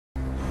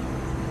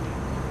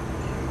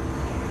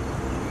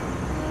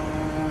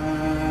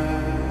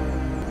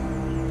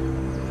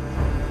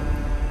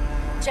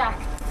Jack.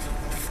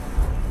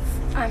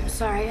 I'm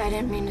sorry, I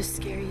didn't mean to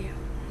scare you.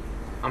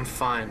 I'm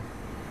fine.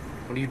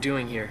 What are you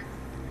doing here?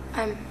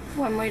 I'm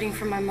waiting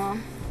for my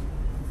mom.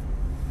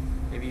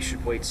 Maybe you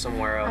should wait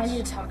somewhere else. I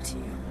need to talk to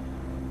you.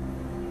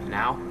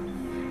 Now?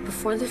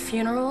 Before the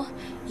funeral,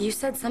 you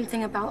said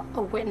something about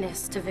a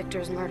witness to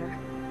Victor's murder.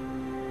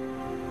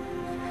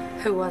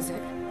 Who was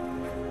it?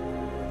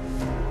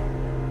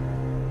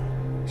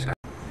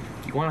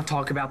 You want to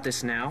talk about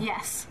this now?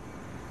 Yes.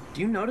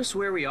 Do you notice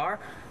where we are?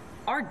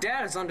 Our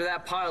dad is under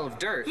that pile of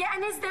dirt. Yeah,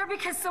 and is there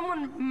because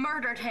someone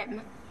murdered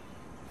him?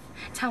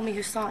 Tell me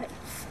who saw it.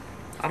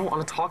 I don't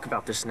want to talk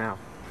about this now.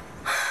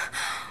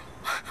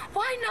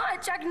 Why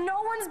not, Jack?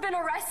 No one's been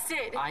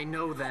arrested. I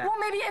know that. Well,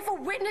 maybe if a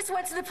witness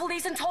went to the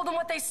police and told them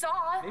what they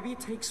saw. Maybe it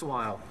takes a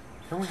while.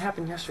 It only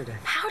happened yesterday.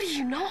 How do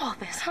you know all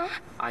this, huh?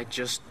 I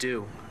just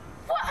do.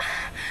 What?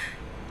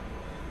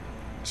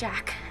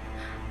 Jack,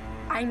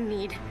 I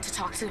need to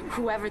talk to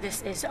whoever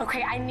this is,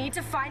 okay? I need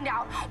to find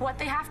out what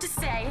they have to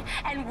say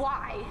and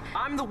why.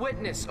 I'm the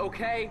witness,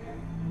 okay?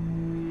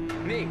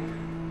 Me.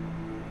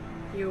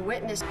 You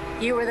witness.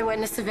 You were the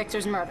witness to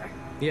Victor's murder.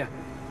 Yeah.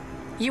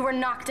 You were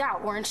knocked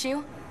out, weren't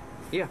you?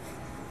 Yeah.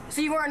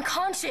 So you were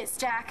unconscious,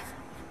 Jack.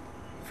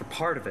 For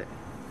part of it.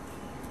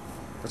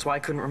 That's why I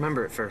couldn't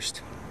remember at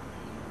first.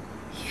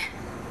 Yeah.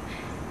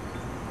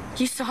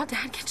 You saw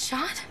Dad get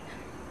shot?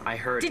 I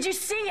heard. Did you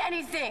see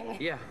anything?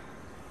 Yeah.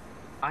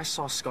 I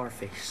saw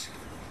Scarface.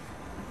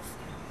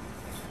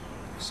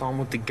 Saw him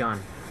with the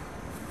gun.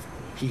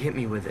 He hit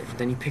me with it.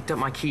 Then he picked up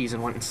my keys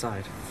and went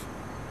inside.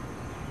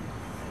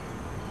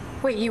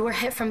 Wait, you were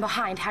hit from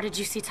behind. How did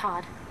you see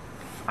Todd?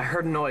 I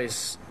heard a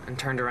noise and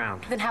turned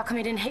around. Then how come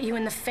he didn't hit you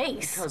in the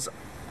face? Because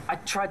I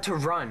tried to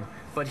run,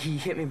 but he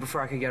hit me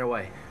before I could get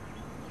away.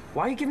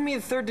 Why are you giving me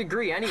the third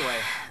degree anyway?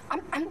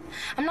 I'm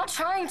not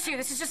trying to.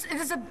 This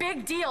is a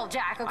big deal,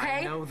 Jack, okay?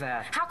 I know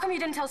that. How come you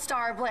didn't tell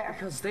Star or Blair?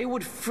 Because they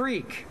would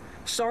freak.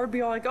 Star would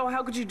be all like, oh,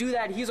 how could you do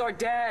that? He's our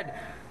dad.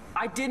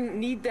 I didn't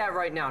need that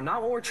right now.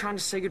 Not when we're trying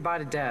to say goodbye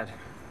to Dad.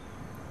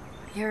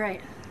 You're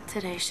right.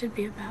 Today should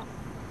be about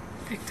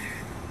Victor.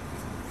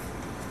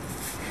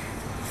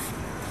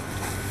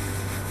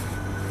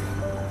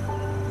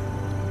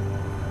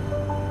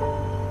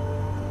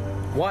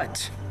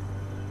 What?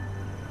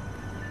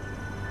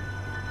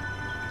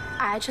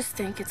 I just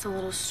think it's a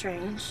little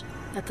strange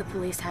that the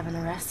police haven't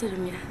arrested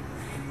him yet.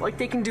 Like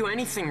they can do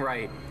anything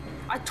right.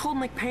 I told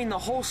McPayne the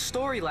whole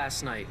story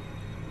last night.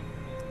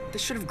 They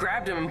should have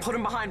grabbed him and put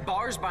him behind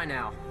bars by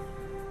now.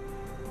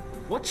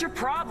 What's your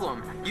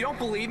problem? You don't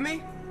believe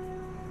me?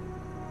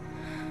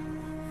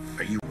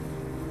 Are you...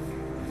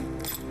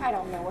 I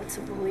don't know what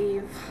to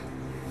believe.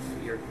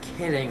 You're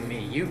kidding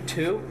me. You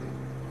too?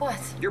 What?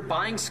 You're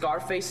buying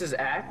Scarface's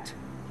act?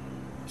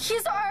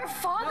 He's our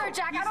father, No,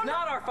 Jack. he's I don't know.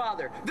 not our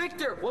father.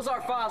 Victor was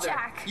our father.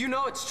 Jack. You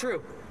know it's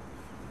true.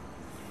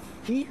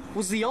 He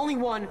was the only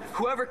one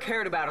who ever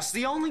cared about us.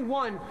 The only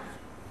one.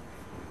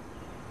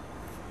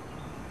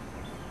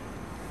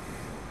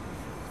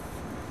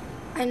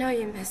 I know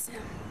you miss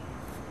him.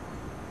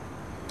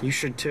 You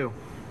should too.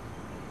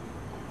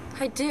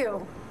 I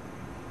do.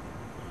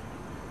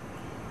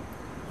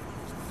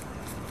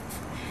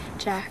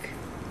 Jack.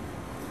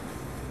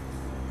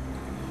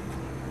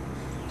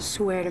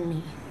 Swear to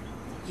me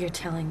you're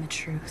telling the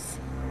truth.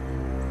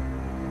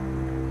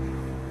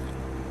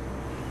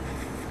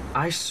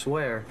 I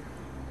swear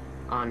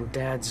on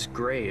Dad's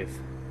grave.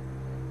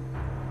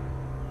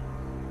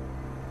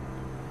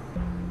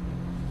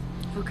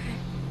 Okay.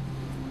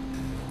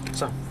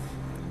 So,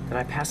 did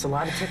I pass a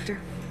lie detector?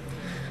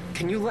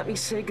 Can you let me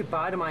say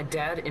goodbye to my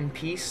dad in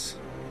peace?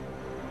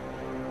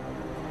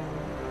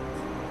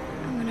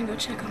 I'm gonna go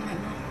check on my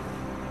mom.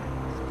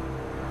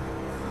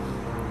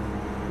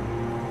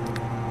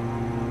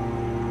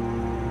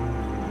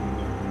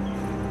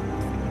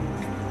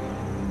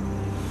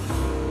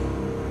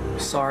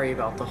 Sorry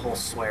about the whole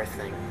swear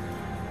thing.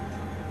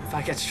 If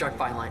I get struck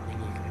by lightning,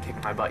 you can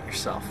kick my butt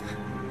yourself.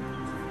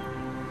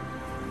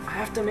 I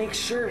have to make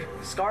sure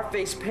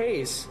Scarface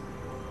pays.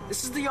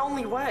 This is the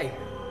only way.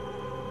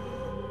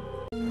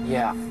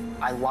 Yeah,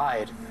 I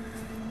lied.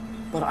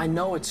 But I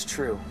know it's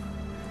true.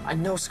 I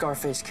know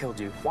Scarface killed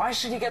you. Why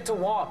should he get to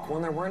walk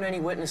when there weren't any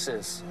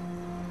witnesses?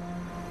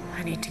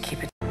 I need to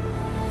keep it.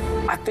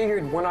 I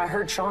figured when I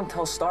heard Sean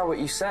tell Star what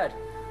you said,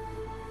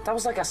 that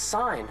was like a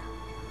sign.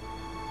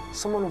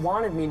 Someone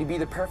wanted me to be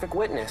the perfect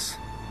witness.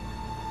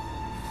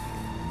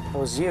 It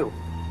was you,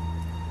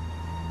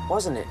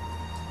 wasn't it?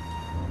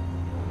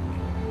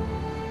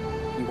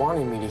 You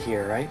wanted me to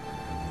hear, right?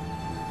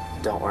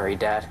 Don't worry,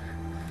 Dad.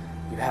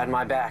 You had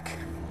my back.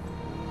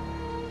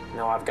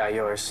 Now I've got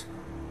yours.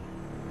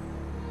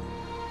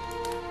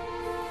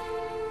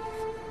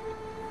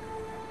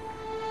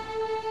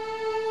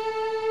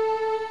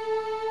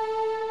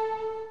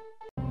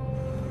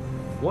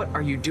 What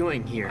are you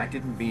doing here? I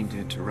didn't mean to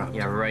interrupt.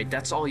 Yeah, right.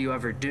 That's all you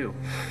ever do.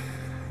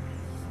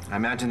 I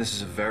imagine this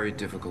is a very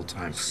difficult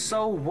time for you.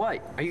 So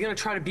what? Are you gonna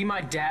try to be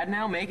my dad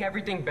now? Make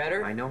everything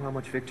better? I know how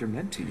much Victor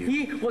meant to you.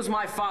 He was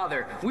my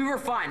father. We were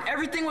fine.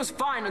 Everything was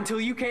fine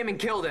until you came and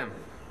killed him.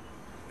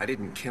 I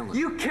didn't kill him.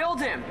 You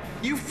killed him!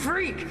 You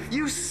freak!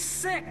 You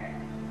sick!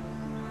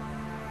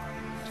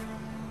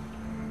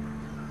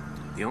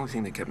 The only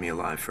thing that kept me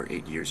alive for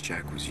 8 years,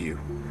 Jack, was you.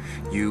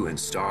 You and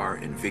Star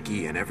and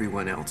Vicky and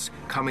everyone else.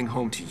 Coming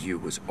home to you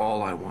was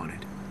all I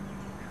wanted.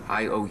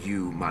 I owe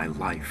you my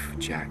life,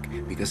 Jack,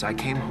 because I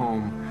came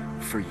home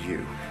for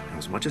you. And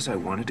as much as I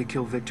wanted to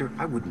kill Victor,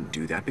 I wouldn't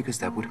do that because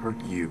that would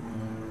hurt you.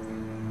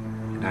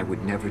 And I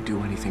would never do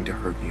anything to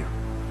hurt you.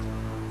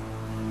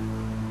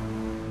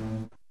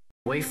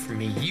 Away from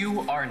me.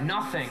 You are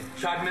nothing.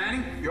 Shaq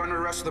Manning, you're under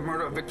arrest for the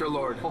murder of Victor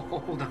Lord.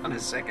 Hold on a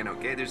second,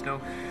 okay? There's no...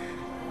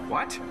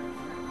 What?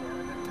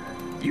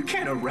 You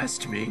can't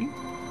arrest me.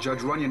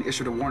 Judge Runyon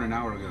issued a warrant an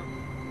hour ago.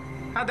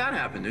 How'd that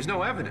happen? There's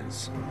no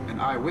evidence. An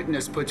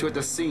eyewitness put you at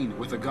the scene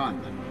with a gun.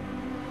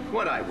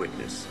 What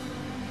eyewitness?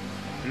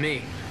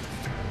 Me.